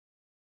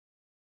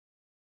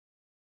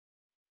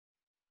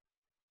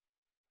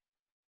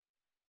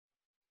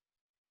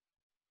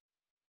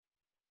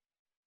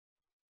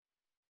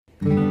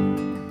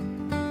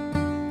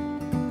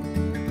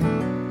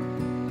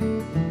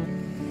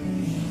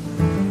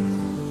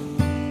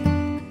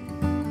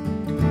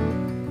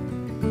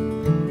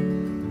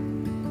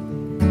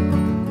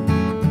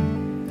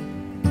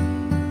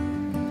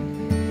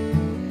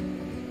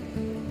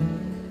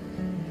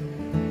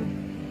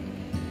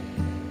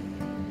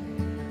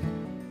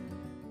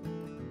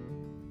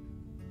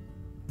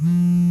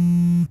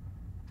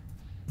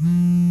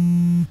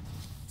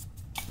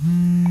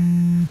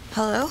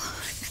Hello?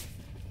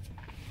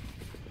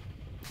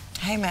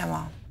 Hey,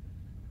 Mama.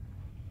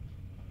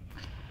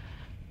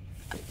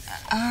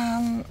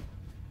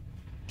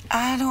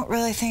 I don't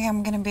really think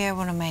I'm gonna be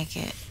able to make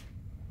it.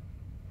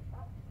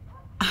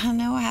 I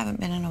know I haven't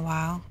been in a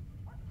while.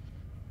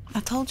 I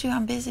told you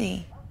I'm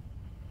busy.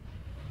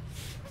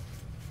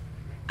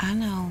 I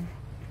know.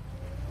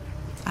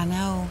 I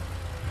know.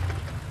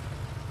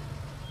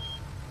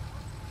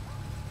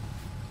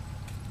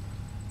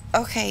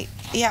 Okay,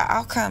 yeah,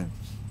 I'll come.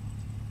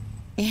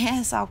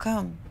 Yes, I'll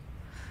come.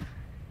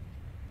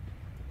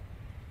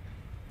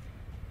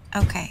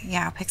 Okay,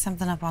 yeah, I'll pick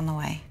something up on the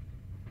way.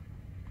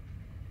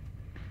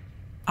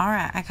 All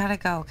right, I gotta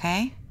go,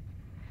 okay?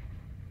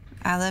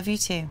 I love you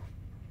too.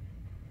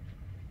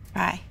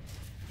 Bye.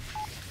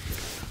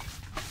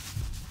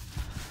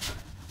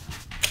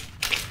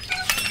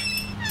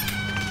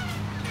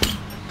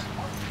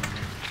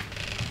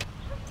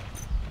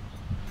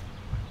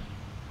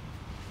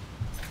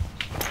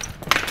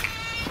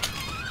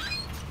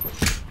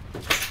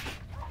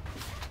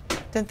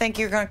 Didn't think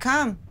you were gonna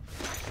come.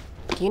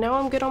 You know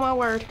I'm good on my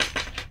word.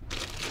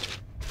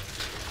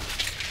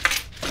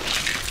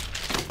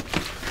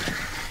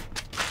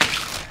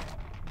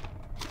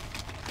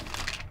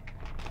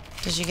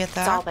 Did you get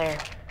that? It's all there.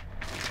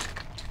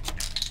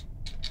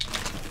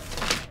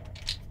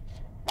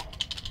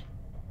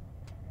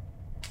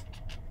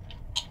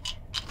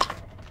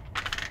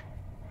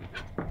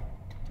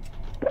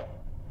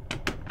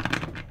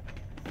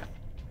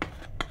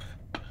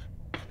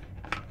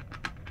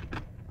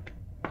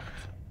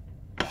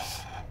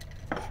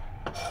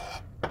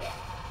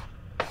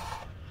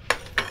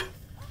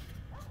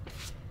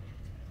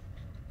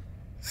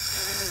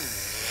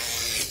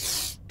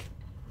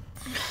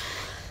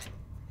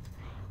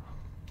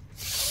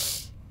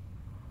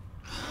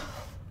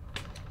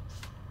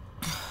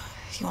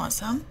 You want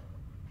some?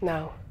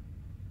 No,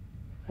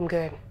 I'm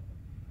good.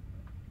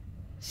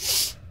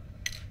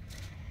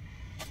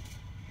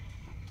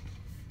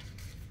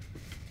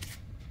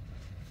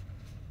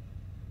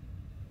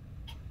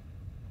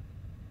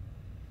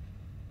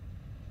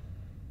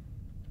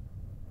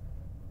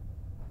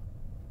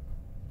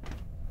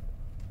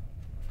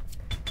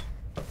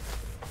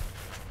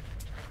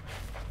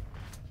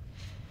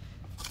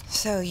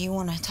 So you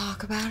want to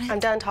talk about it? I'm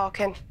done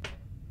talking.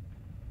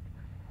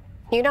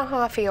 You know how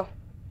I feel.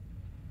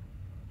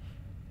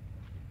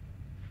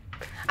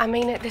 I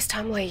mean it this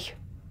time, Lee.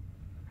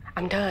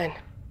 I'm done.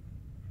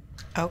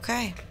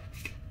 Okay.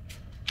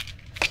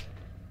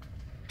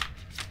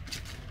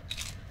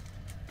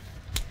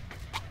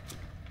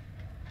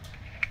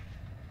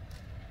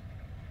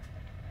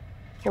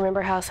 You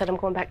remember how I said I'm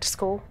going back to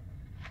school?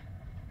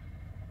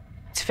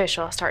 It's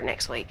official. I'll start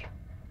next week.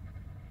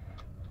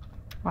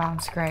 Wow,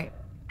 that's great.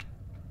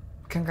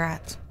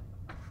 Congrats.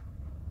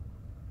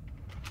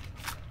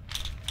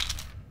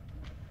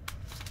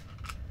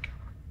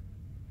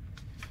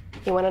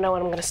 You want to know what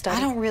I'm going to study? I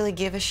don't really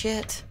give a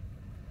shit.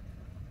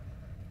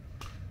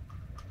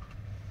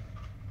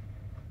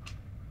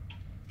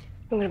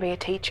 I'm going to be a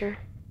teacher.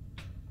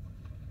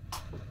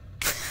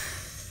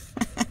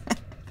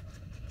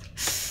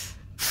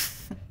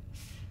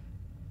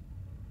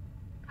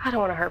 I don't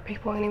want to hurt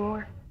people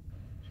anymore.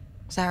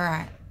 Is that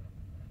right?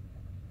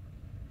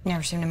 You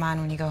never seem to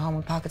mind when you go home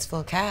with pockets full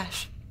of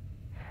cash.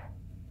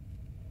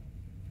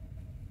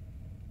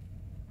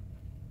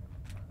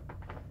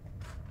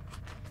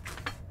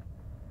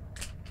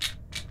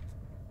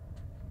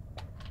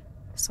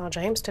 Saw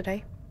James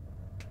today.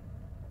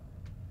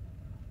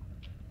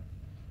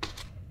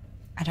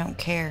 I don't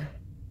care.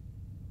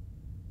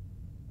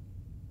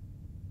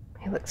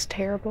 He looks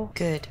terrible.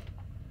 Good.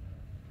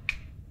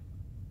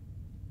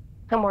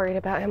 I'm worried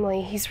about him,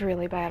 Lee. He's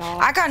really bad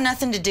off. I got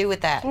nothing to do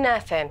with that.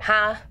 Nothing,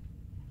 huh?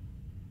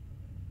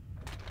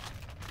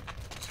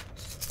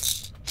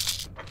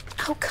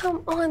 Oh,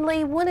 come on,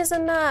 Lee. One is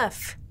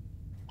enough.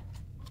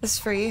 This is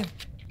for you.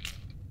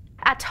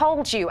 I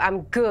told you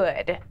I'm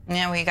good.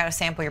 Yeah, well, you gotta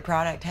sample your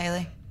product,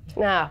 Haley.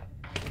 No,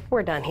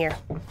 we're done here.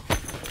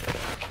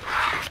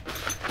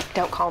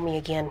 Don't call me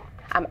again.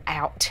 I'm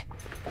out.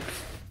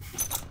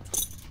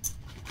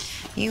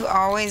 You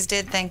always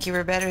did think you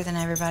were better than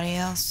everybody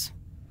else.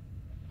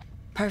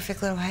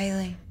 Perfect little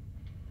Haley.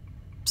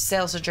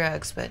 Sells the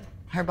drugs, but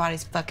her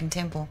body's a fucking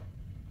temple.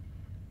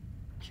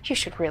 You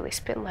should really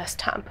spend less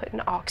time putting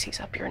oxys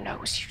up your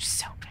nose, you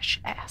selfish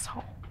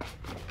asshole.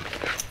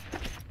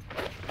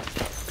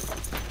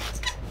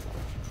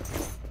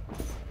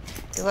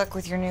 Good luck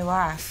with your new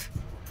life.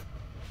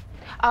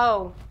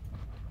 Oh,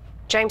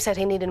 James said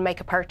he needed to make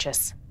a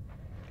purchase.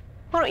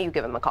 Why don't you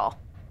give him a call?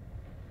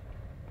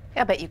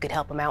 I bet you could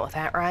help him out with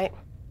that, right?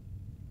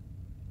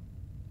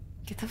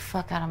 Get the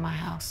fuck out of my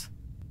house.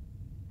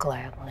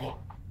 Gladly.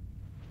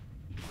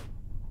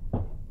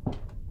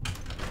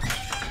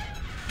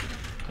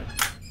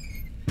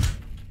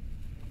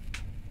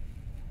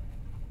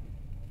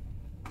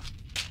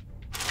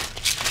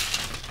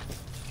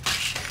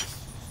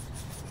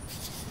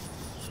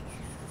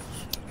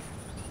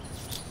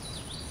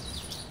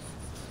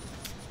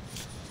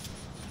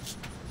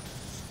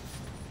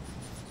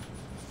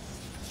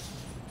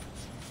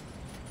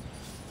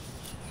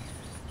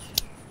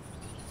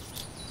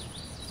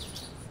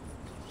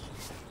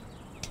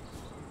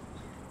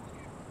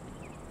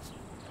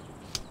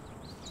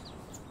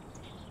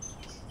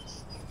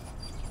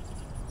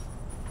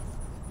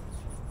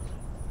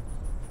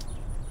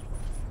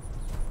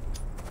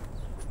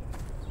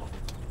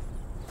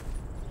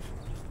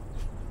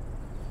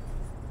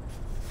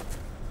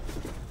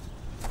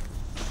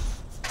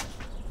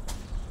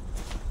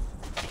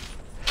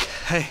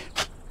 Hey.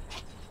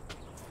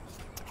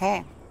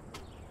 Hey.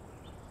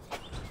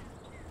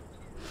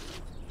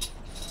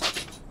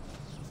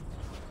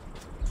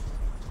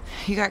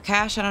 You got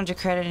cash? I don't do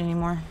credit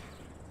anymore.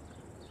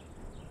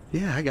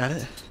 Yeah, I got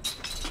it.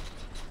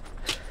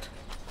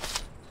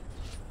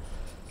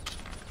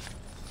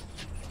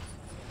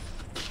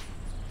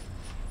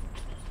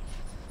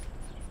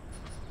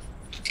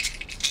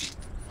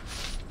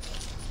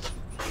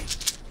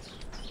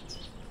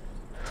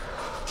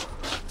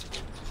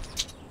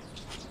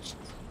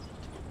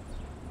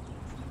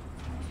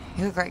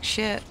 You look like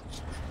shit.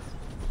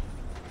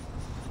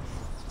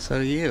 So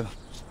do you.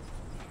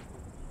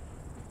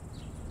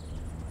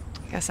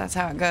 Guess that's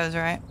how it goes,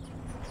 right?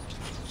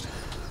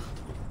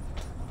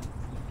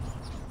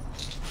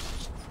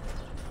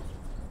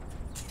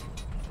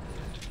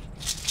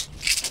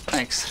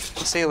 Thanks.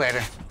 See you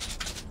later.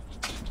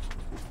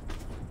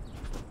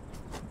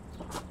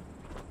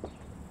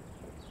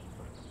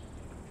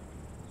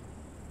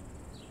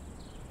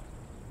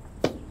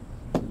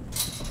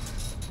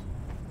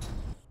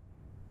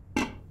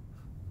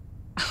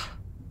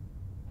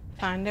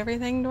 Find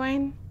everything,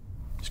 Dwayne?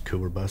 It's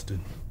cooler busted.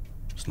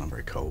 It's not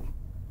very cold.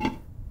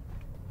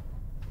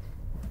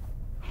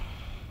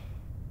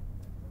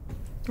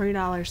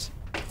 $3.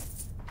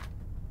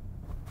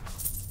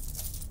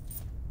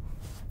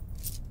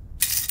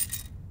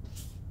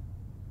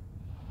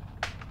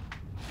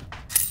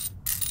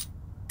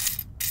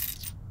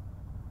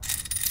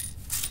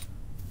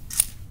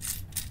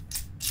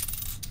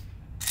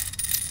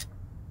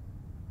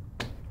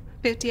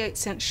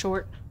 $0.58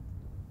 short.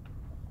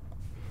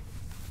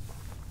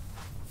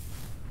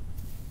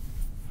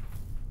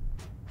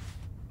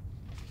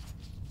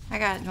 I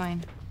got it, Dwayne.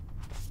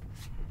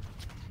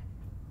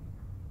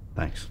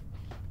 Thanks.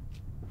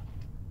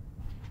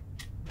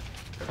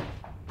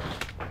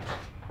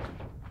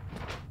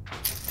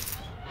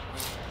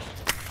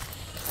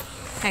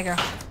 Hey, girl.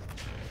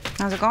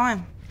 How's it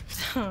going?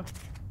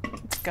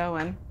 It's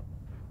going.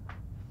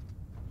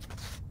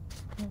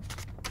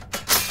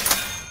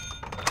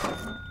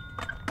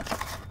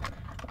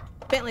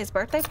 Bentley's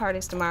birthday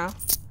party's tomorrow.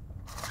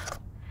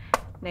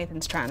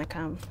 Nathan's trying to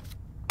come,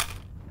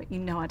 but you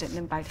know I didn't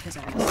invite his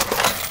ass.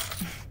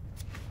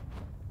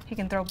 He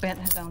can throw Bent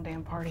his own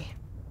damn party.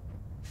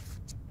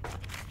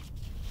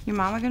 Your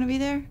mama gonna be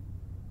there?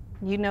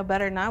 You know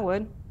better than I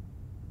would.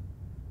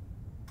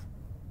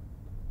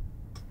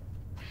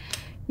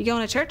 You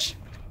going to church?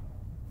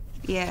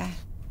 Yeah.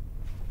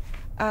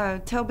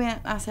 Tell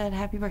Bent I said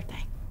happy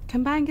birthday.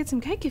 Come by and get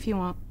some cake if you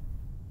want.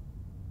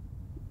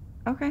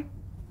 Okay.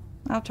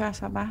 I'll try to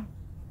stop by.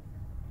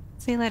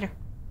 See you later.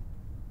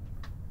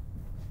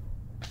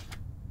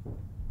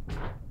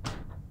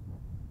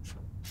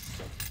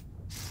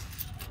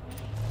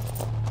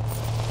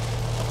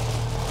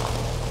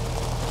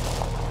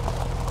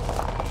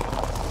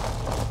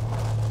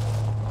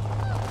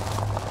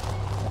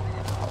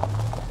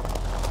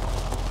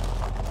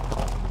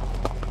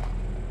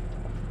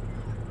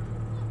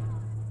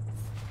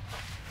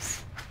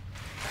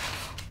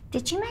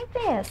 Did you make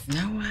this?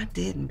 No, I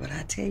didn't, but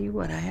I tell you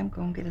what, I am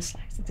gonna get a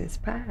slice of this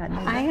pie.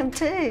 I am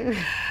too.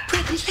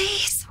 Brittany,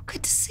 so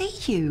good to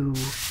see you.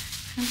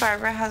 Hey,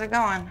 Barbara, how's it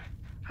going?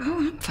 Oh,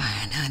 I'm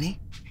fine, honey.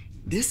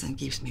 This one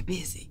keeps me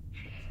busy.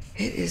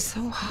 It is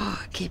so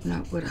hard keeping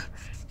up with a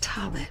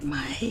toddler at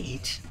my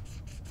age.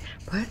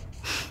 But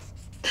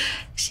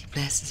she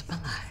blesses my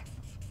life.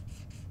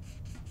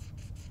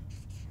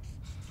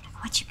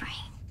 What'd you bring?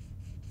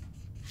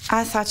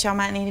 I thought y'all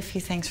might need a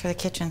few things for the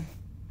kitchen.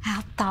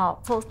 How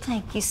thoughtful.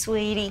 Thank you,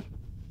 sweetie.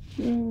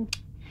 You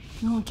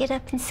want to get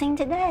up and sing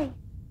today?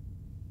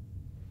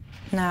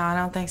 No, I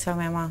don't think so,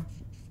 Mama.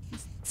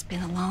 It's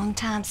been a long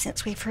time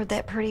since we've heard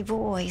that pretty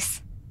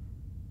voice.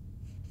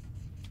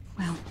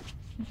 Well,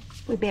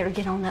 we better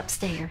get on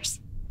upstairs.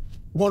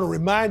 I want to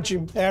remind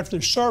you after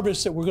the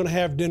service that we're going to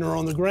have dinner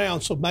on the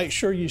ground, so make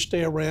sure you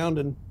stay around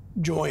and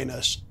join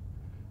us.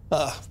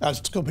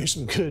 It's going to be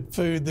some good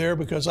food there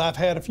because I've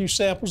had a few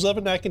samples of it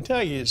and I can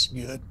tell you it's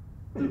good.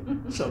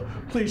 So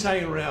please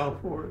hang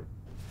around for it.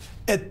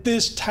 At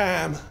this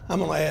time, I'm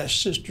going to ask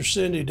Sister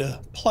Cindy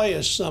to play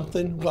us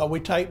something while we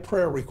take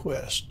prayer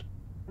requests.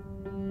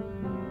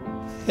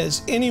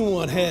 Does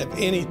anyone have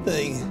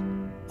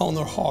anything on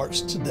their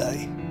hearts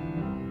today?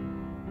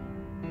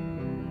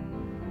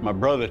 My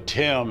brother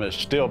Tim is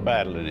still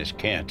battling his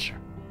cancer.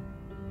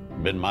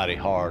 Been mighty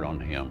hard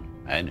on him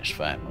and his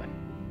family.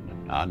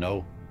 I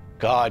know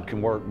God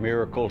can work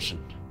miracles,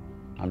 and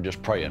I'm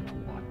just praying for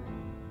one.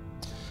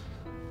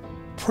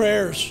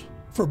 Prayers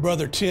for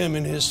Brother Tim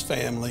and his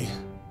family.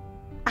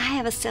 I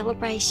have a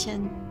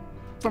celebration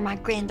for my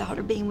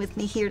granddaughter being with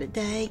me here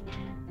today.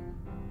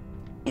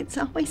 It's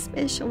always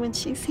special when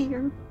she's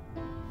here.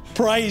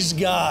 Praise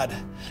God.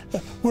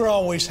 We're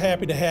always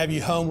happy to have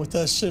you home with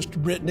us, Sister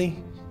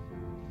Brittany.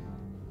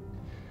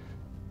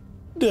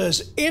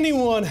 Does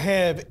anyone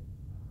have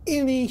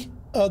any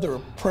other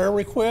prayer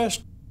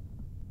request?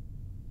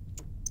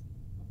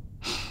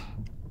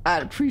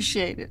 I'd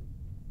appreciate it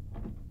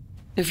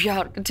if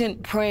y'all continue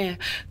praying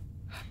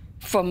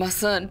for my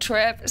son,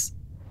 Travis.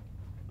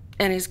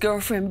 and his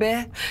girlfriend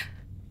Beth.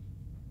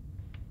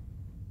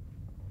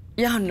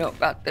 Y'all know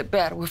about their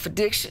battle with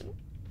addiction.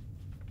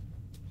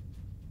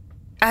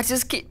 I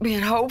just keep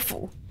being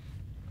hopeful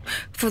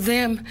for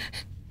them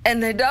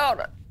and their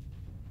daughter.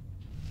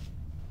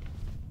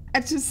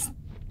 I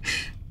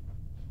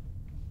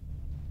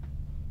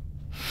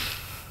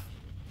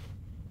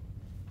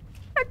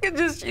could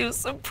just use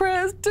some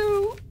prayers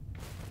too.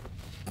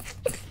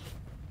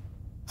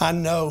 I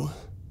know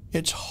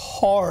it's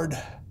hard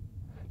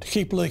to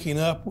keep looking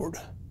upward,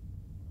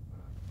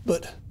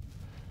 but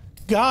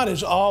God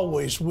is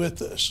always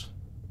with us.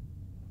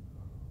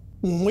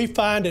 When we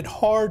find it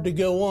hard to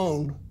go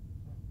on,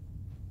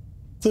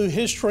 through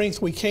His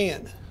strength we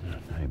can.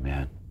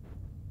 Amen.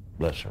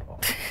 Bless her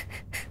all.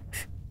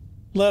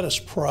 Let us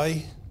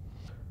pray.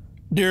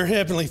 Dear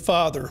Heavenly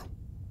Father,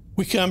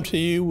 we come to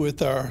you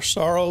with our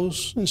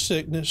sorrows and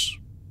sickness,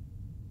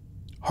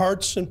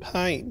 hurts and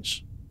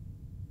pains,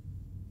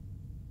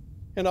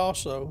 and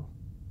also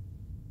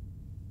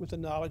with the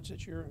knowledge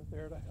that you're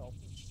there to help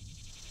us.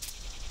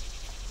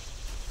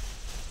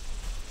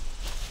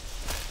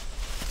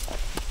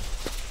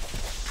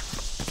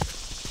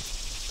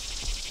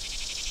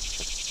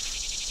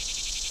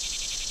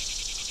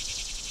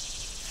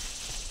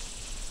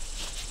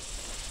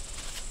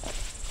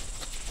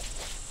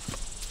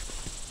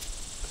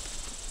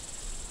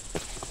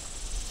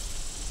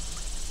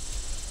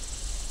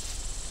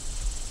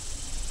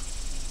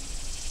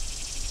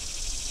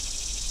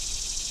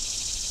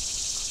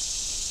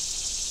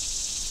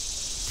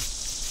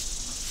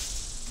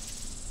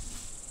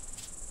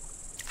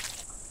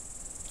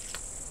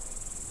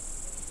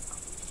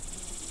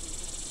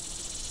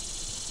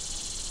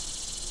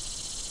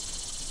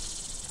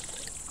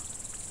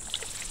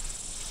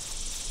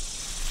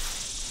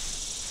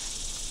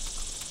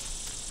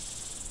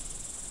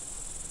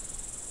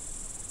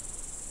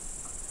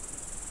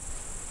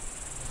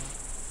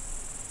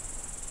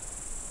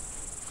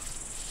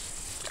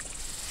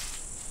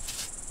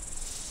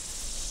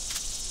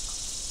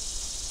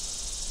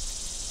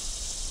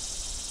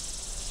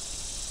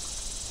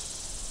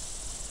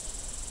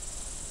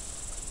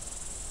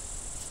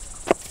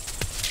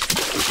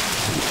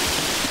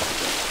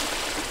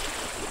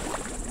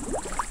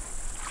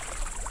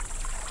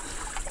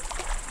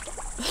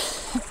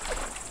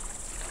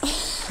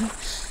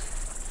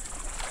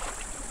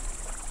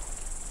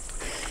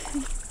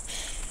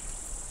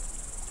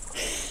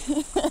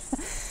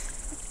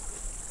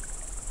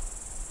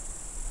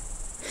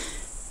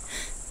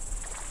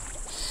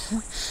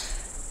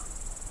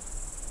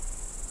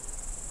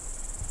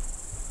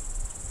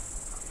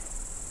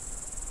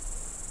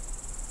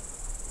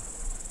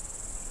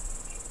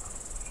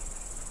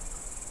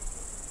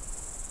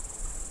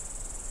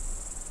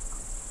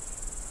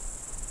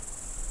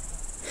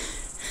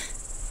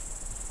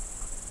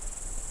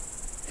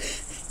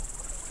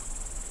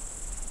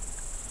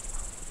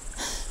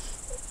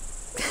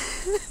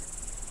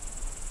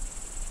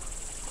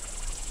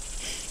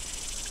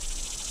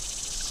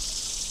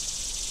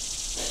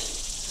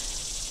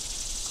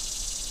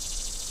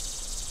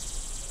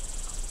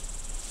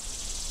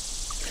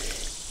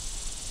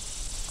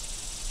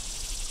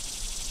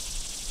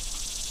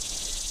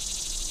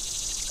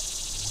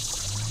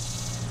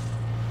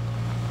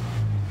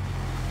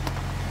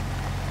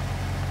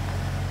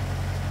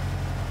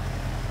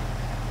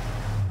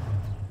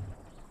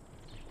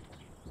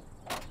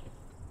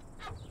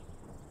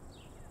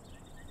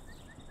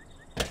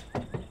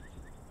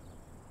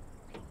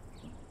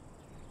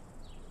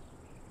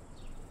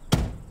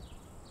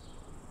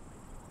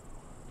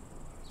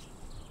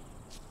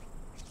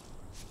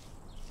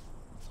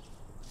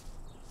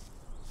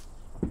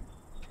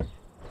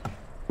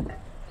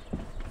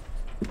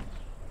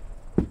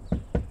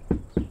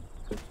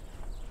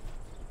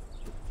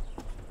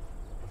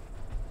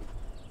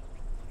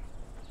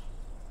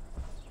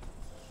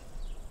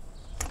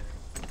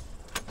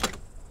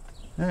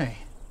 Hey.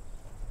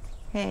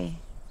 Hey.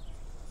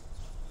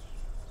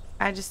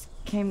 I just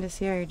came to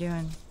see how you're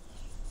doing.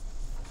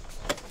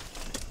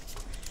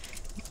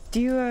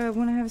 Do you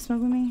want to have a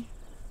smoke with me?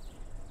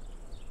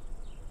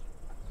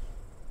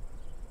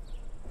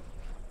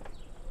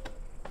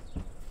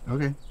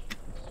 Okay.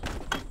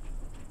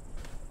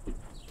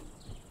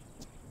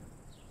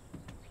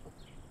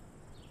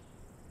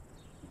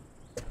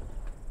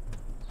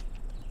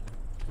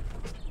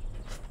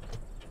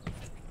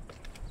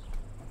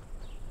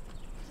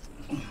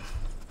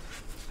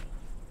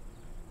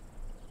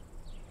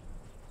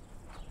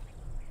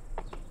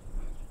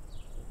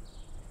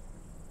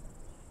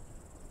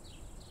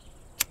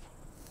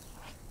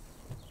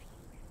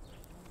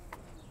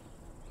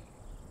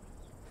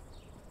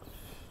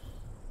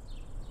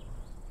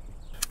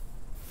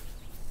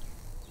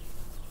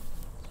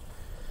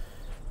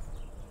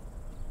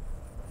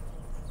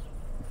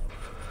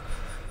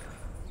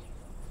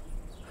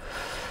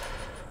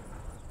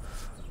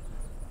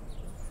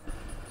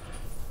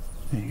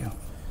 There you go.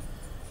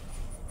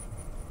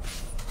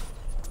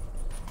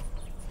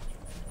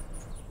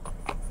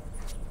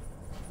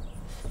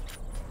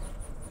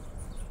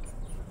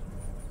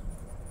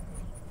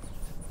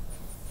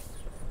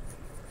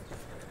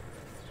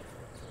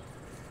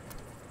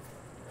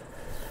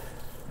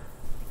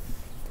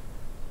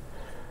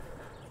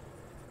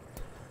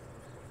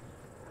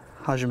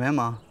 How's your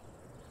mama?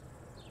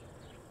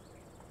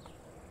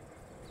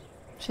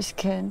 She's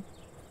good.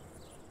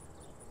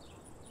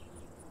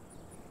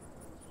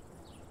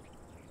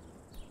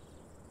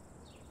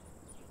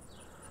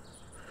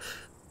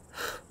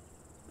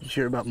 Did you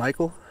hear about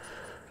Michael?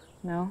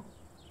 No?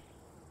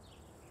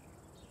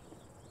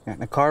 Got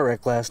in a car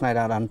wreck last night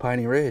out on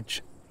Piney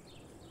Ridge.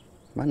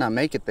 Might not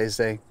make it, they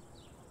say.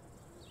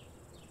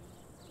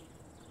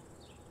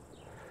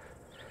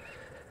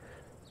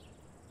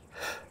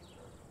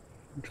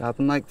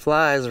 Dropping like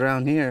flies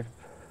around here.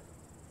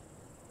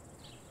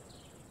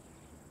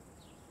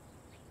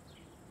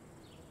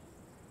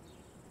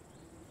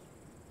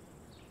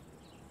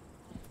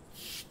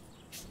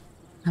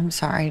 I'm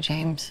sorry,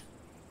 James.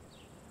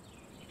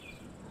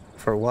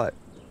 For what?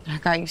 I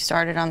got you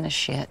started on this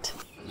shit.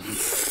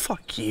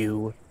 Fuck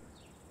you.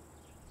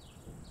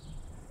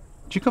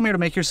 Did you come here to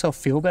make yourself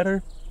feel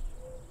better?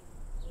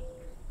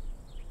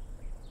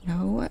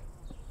 No.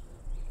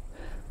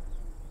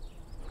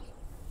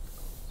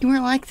 You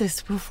weren't like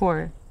this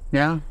before.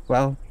 Yeah,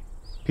 well,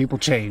 people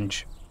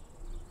change.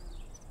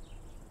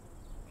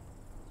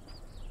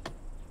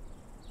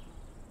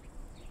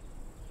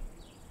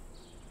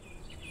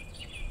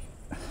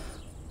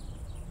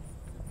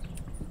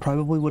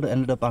 Probably would have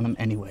ended up on him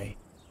anyway.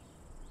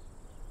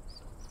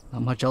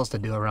 Not much else to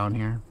do around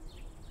here.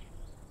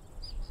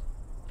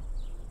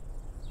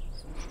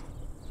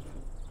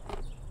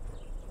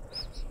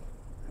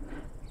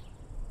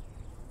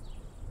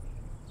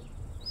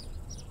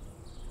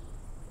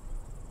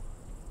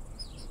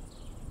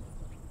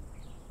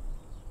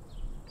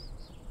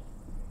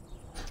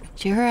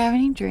 Did you ever have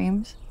any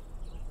dreams?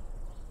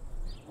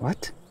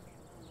 What?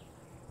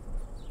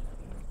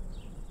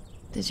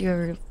 Did you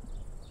ever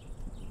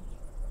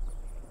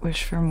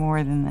wish for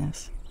more than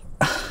this?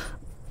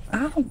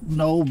 I don't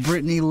know,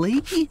 Brittany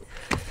Lee.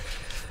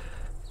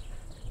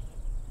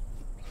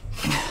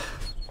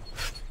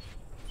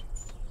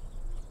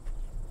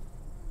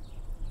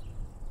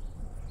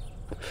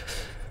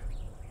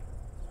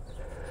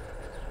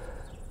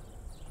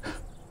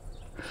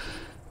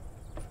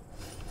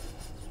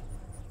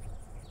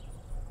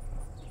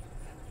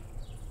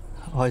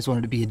 I always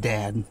wanted to be a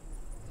dad.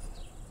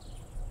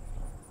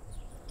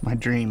 My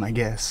dream, I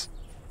guess.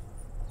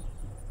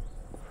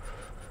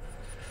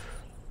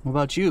 What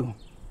about you?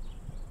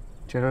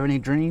 Did you ever have any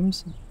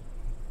dreams?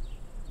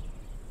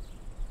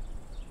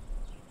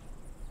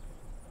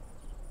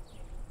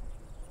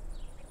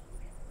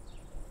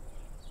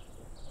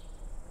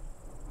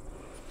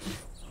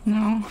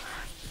 No.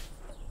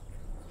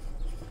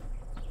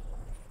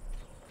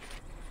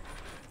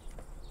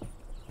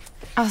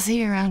 I'll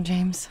see you around,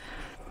 James.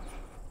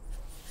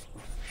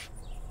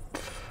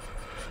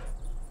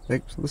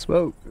 Thanks for the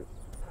smoke.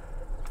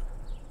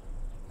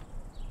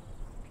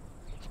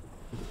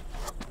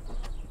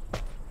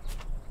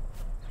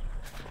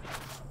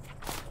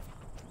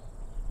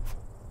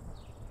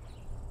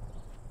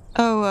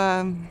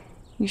 Oh,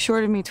 you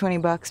shorted me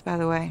 $20, by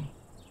the way.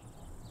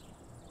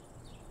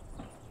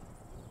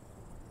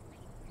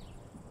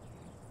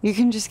 You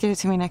can just get it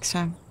to me next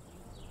time.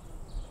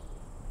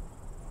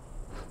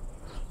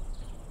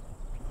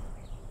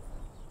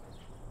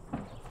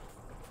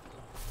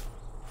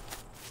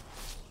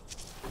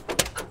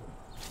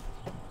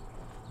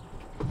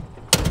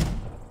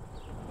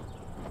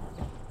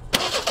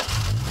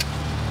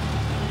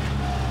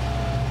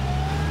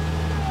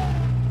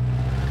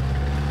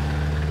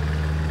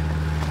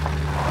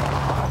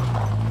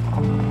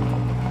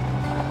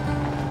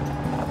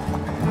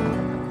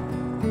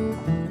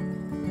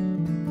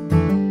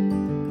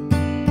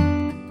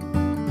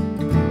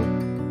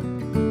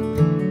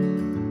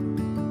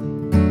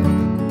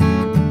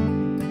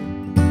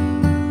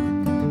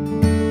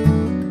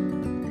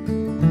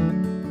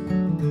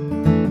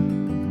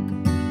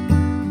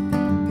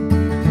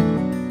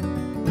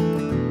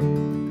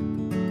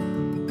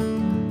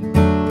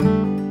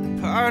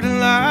 Part of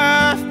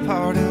life,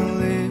 part of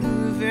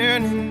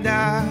living and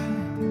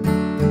dying.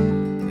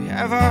 We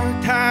have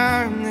our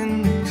time,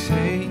 then we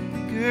say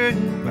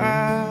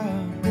goodbye.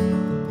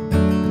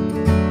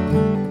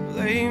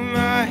 Lay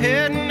my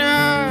head and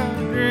I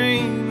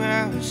dream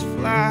I was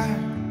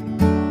flying.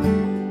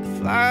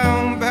 Fly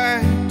on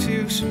back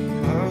to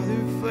some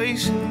other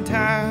place and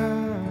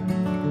time.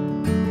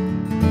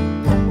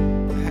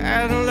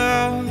 Had a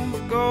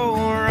love go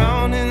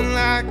running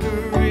like a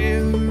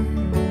river.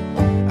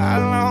 I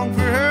long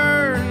for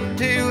her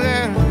until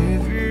that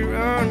river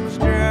runs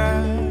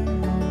dry.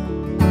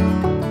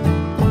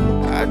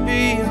 I'd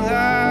be a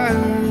liar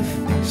if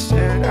I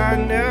said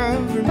I'd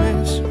never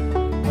miss her.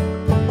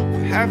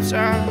 Perhaps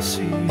I'll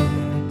see her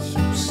in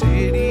some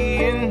city